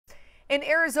In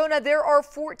Arizona, there are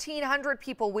 1,400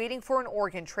 people waiting for an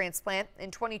organ transplant. In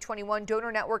 2021,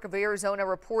 Donor Network of Arizona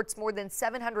reports more than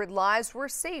 700 lives were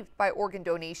saved by organ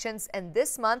donations, and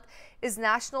this month is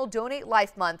National Donate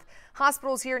Life Month.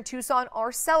 Hospitals here in Tucson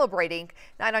are celebrating.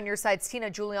 9 on Your Side's Tina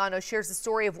Giuliano shares the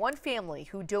story of one family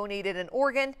who donated an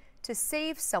organ to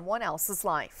save someone else's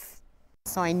life.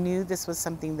 So I knew this was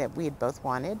something that we had both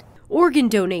wanted. Organ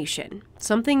donation,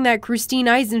 something that Christine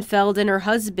Eisenfeld and her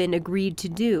husband agreed to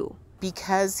do.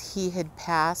 Because he had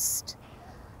passed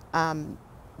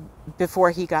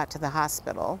before he got to the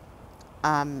hospital,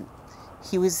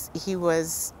 he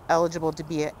was eligible to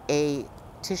be a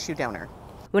tissue donor.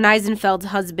 When Eisenfeld's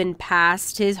husband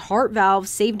passed, his heart valve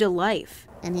saved a life.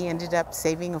 And he ended up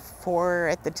saving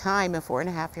at the time, a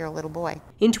 4.5-year-old little boy.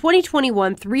 In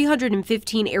 2021,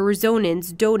 315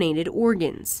 Arizonans donated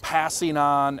organs. Passing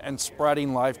on and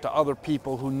spreading life to other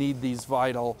people who need these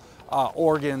vital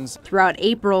organs. Throughout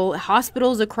April,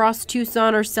 hospitals across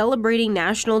Tucson are celebrating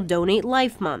National Donate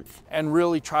Life Month. And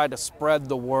really try to spread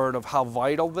the word of how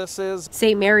vital this is.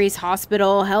 St. Mary's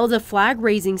Hospital held a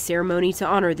flag-raising ceremony to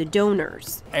honor the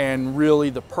donors. And really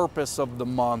the purpose of the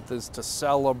month is to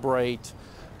celebrate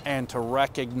and to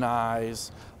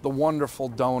recognize the wonderful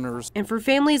donors. And for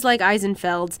families like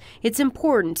Eisenfeld's, it's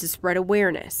important to spread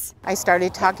awareness. I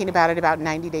started talking about it about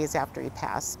 90 days after he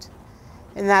passed.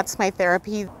 And that's my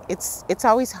therapy. It's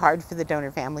always hard for the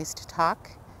donor families to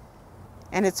talk,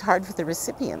 and it's hard for the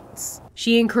recipients.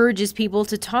 She encourages people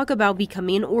to talk about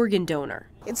becoming an organ donor.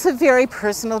 It's a very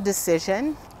personal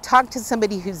decision. Talk to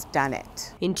somebody who's done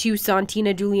it. In Tucson,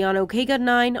 Tina Giuliano, KGUT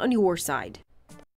 9 on your side.